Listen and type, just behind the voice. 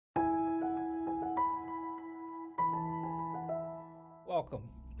welcome.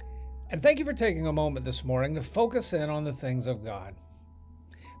 And thank you for taking a moment this morning to focus in on the things of God.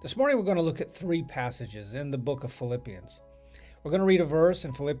 This morning we're going to look at three passages in the book of Philippians. We're going to read a verse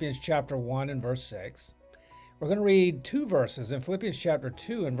in Philippians chapter 1 and verse 6. We're going to read two verses in Philippians chapter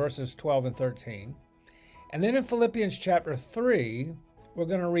 2 and verses 12 and 13. And then in Philippians chapter 3, we're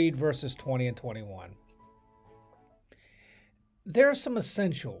going to read verses 20 and 21. There are some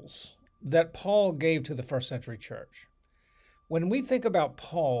essentials that Paul gave to the first century church. When we think about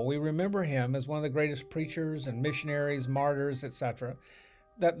Paul, we remember him as one of the greatest preachers and missionaries, martyrs, etc.,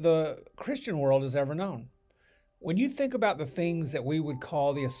 that the Christian world has ever known. When you think about the things that we would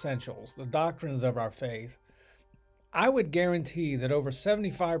call the essentials, the doctrines of our faith, I would guarantee that over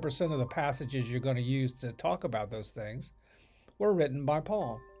 75% of the passages you're going to use to talk about those things were written by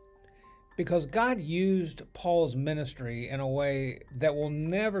Paul. Because God used Paul's ministry in a way that will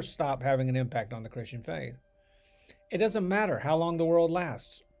never stop having an impact on the Christian faith. It doesn't matter how long the world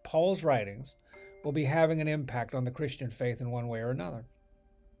lasts, Paul's writings will be having an impact on the Christian faith in one way or another.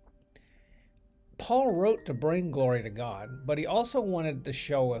 Paul wrote to bring glory to God, but he also wanted to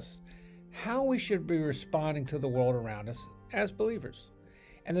show us how we should be responding to the world around us as believers.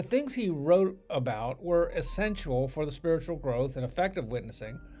 And the things he wrote about were essential for the spiritual growth and effective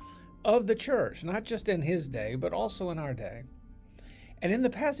witnessing of the church, not just in his day, but also in our day. And in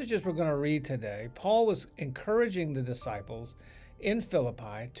the passages we're going to read today, Paul was encouraging the disciples in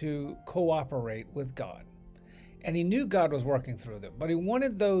Philippi to cooperate with God. And he knew God was working through them, but he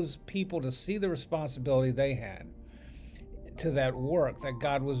wanted those people to see the responsibility they had to that work that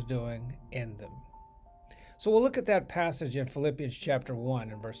God was doing in them. So we'll look at that passage in Philippians chapter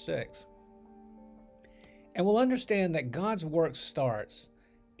 1 and verse 6. And we'll understand that God's work starts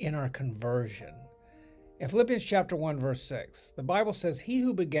in our conversion. In Philippians chapter 1, verse 6, the Bible says, "He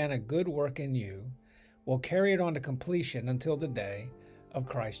who began a good work in you will carry it on to completion until the day of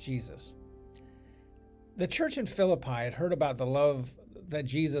Christ Jesus." The church in Philippi had heard about the love that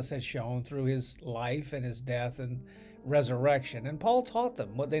Jesus had shown through his life and his death and resurrection, and Paul taught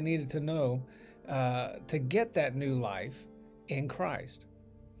them what they needed to know to get that new life in Christ.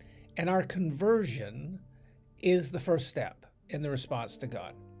 And our conversion is the first step in the response to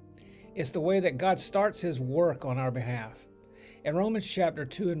God. It's the way that God starts his work on our behalf. In Romans chapter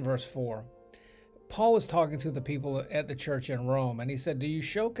 2 and verse 4, Paul was talking to the people at the church in Rome, and he said, "Do you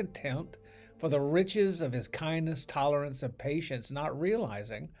show contempt for the riches of his kindness, tolerance, and patience, not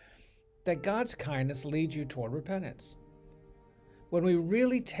realizing that God's kindness leads you toward repentance?" When we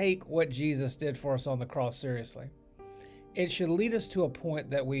really take what Jesus did for us on the cross seriously, it should lead us to a point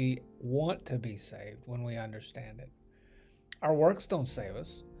that we want to be saved when we understand it. Our works don't save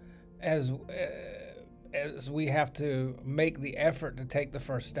us, as we have to make the effort to take the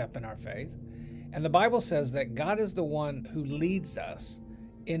first step in our faith. And the Bible says that God is the one who leads us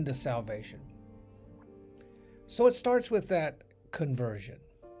into salvation. So it starts with that conversion.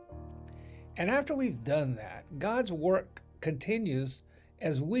 And after we've done that, God's work continues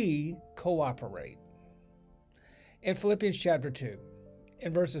as we cooperate. In Philippians chapter 2,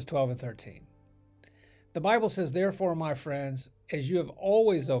 in verses 12 and 13, the Bible says, "Therefore, my friends, as you have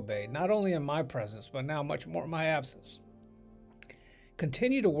always obeyed, not only in my presence, but now much more in my absence,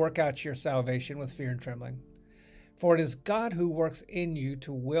 continue to work out your salvation with fear and trembling. For it is God who works in you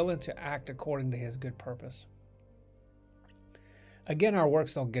to will and to act according to his good purpose." Again, our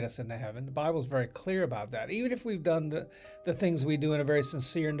works don't get us into heaven. The Bible's very clear about that, even if we've done the things we do in a very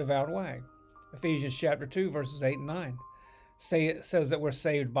sincere and devout way. Ephesians chapter 2, verses 8 and 9. It says that we're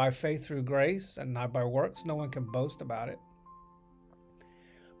saved by faith through grace and not by works. No one can boast about it.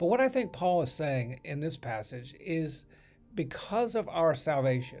 But what I think Paul is saying in this passage is, because of our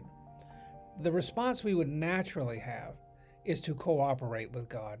salvation, the response we would naturally have is to cooperate with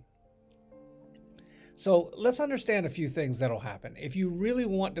God. So let's understand a few things that'll happen if you really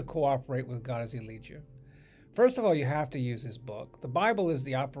want to cooperate with God as he leads you. First of all, you have to use his book. The Bible is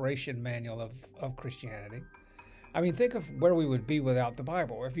the operation manual of Christianity. I mean, think of where we would be without the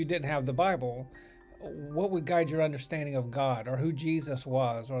Bible. If you didn't have the Bible, what would guide your understanding of God or who Jesus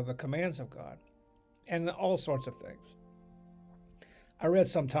was or the commands of God and all sorts of things? I read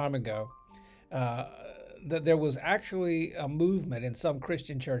some time ago that there was actually a movement in some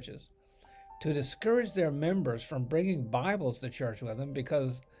Christian churches to discourage their members from bringing Bibles to church with them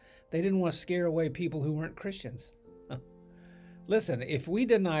because they didn't want to scare away people who weren't Christians. Listen, if we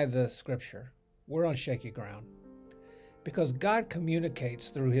deny the Scripture, we're on shaky ground. Because God communicates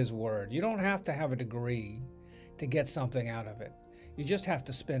through his word. You don't have to have a degree to get something out of it. You just have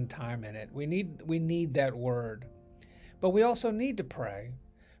to spend time in it. We need that word. But we also need to pray.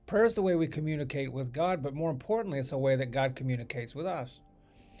 Prayer is the way we communicate with God, but more importantly, it's the way that God communicates with us.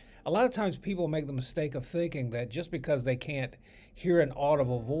 A lot of times people make the mistake of thinking that just because they can't hear an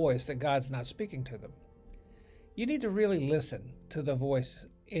audible voice, that God's not speaking to them. You need to really listen to the voice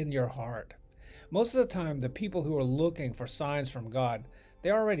in your heart. Most of the time, the people who are looking for signs from God,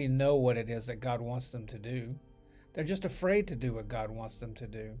 they already know what it is that God wants them to do. They're just afraid to do what God wants them to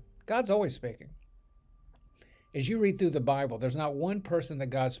do. God's always speaking. As you read through the Bible, there's not one person that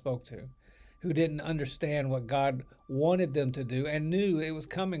God spoke to who didn't understand what God wanted them to do and knew it was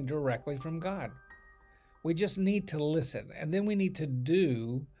coming directly from God. We just need to listen, and then we need to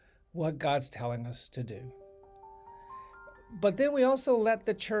do what God's telling us to do. But then we also let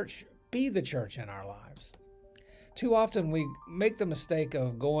the church be the church in our lives. Too often we make the mistake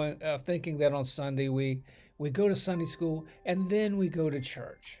of thinking that on Sunday we go to Sunday school and then we go to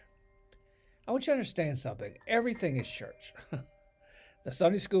church. I want you to understand something. Everything is church. The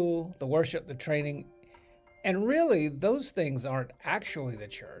Sunday school, the worship, the training, and really those things aren't actually the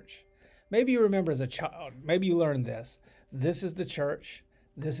church. Maybe you remember as a child, maybe you learned this. This is the church.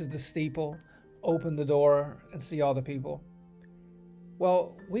 This is the steeple. Open the door and see all the people.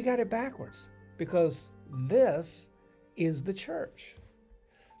 Well, we got it backwards because this is the church.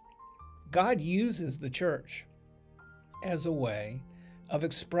 God uses the church as a way of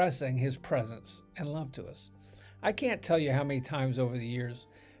expressing his presence and love to us. I can't tell you how many times over the years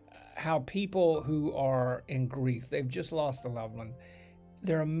how people who are in grief, they've just lost a loved one,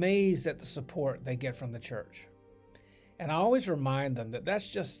 they're amazed at the support they get from the church. And I always remind them that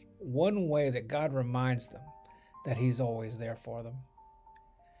that's just one way that God reminds them that he's always there for them.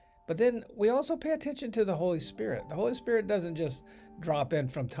 But then we also pay attention to the Holy Spirit. The Holy Spirit doesn't just drop in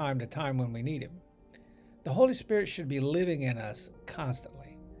from time to time when we need him. The Holy Spirit should be living in us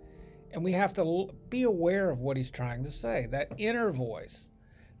constantly. And we have to be aware of what he's trying to say, that inner voice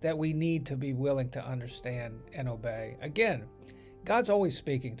that we need to be willing to understand and obey. Again, God's always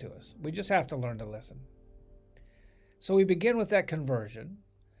speaking to us. We just have to learn to listen. So we begin with that conversion,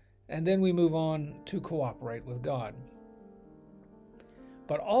 and then we move on to cooperate with God.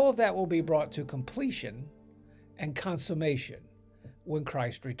 But all of that will be brought to completion and consummation when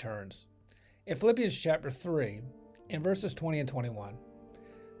Christ returns. In Philippians chapter 3, in verses 20 and 21,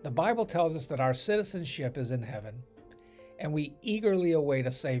 the Bible tells us that our citizenship is in heaven, and we eagerly await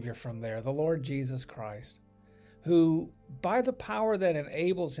a Savior from there, the Lord Jesus Christ, who, by the power that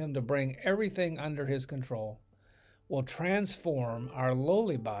enables him to bring everything under his control, will transform our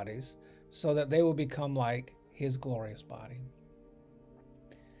lowly bodies so that they will become like his glorious body.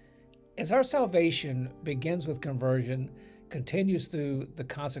 As our salvation begins with conversion, continues through the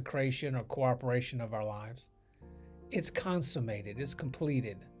consecration or cooperation of our lives, it's consummated, it's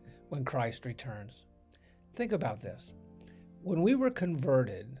completed when Christ returns. Think about this. When we were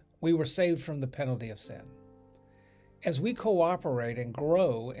converted, we were saved from the penalty of sin. As we cooperate and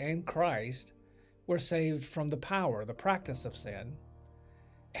grow in Christ, we're saved from the power, the practice of sin.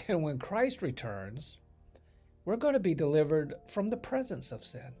 And when Christ returns, we're going to be delivered from the presence of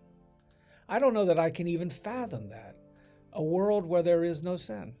sin. I don't know that I can even fathom that. A world where there is no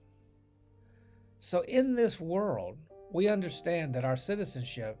sin. So in this world, we understand that our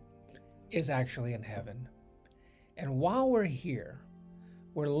citizenship is actually in heaven. And while we're here,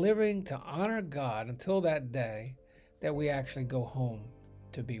 we're living to honor God until that day that we actually go home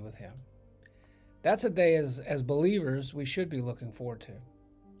to be with him. That's a day as believers we should be looking forward to.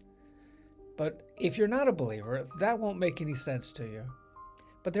 But if you're not a believer, that won't make any sense to you.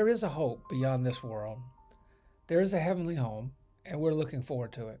 But there is a hope beyond this world. There is a heavenly home, and we're looking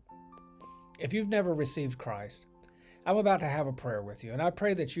forward to it. If you've never received Christ, I'm about to have a prayer with you, and I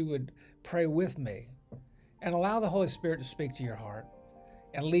pray that you would pray with me and allow the Holy Spirit to speak to your heart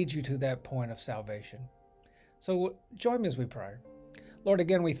and lead you to that point of salvation. So join me as we pray. Lord,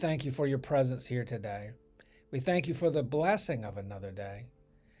 again, we thank you for your presence here today. We thank you for the blessing of another day.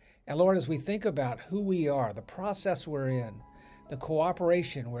 And Lord, as we think about who we are, the process we're in, the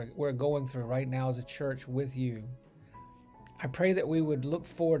cooperation we're going through right now as a church with you, I pray that we would look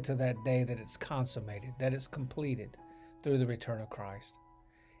forward to that day that it's consummated, that it's completed through the return of Christ.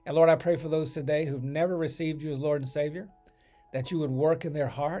 And Lord, I pray for those today who've never received you as Lord and Savior, that you would work in their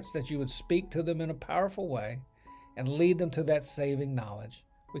hearts, that you would speak to them in a powerful way and lead them to that saving knowledge.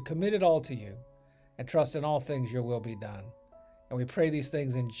 We commit it all to you and trust in all things your will be done. And we pray these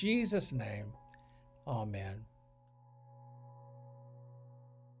things in Jesus' name. Amen.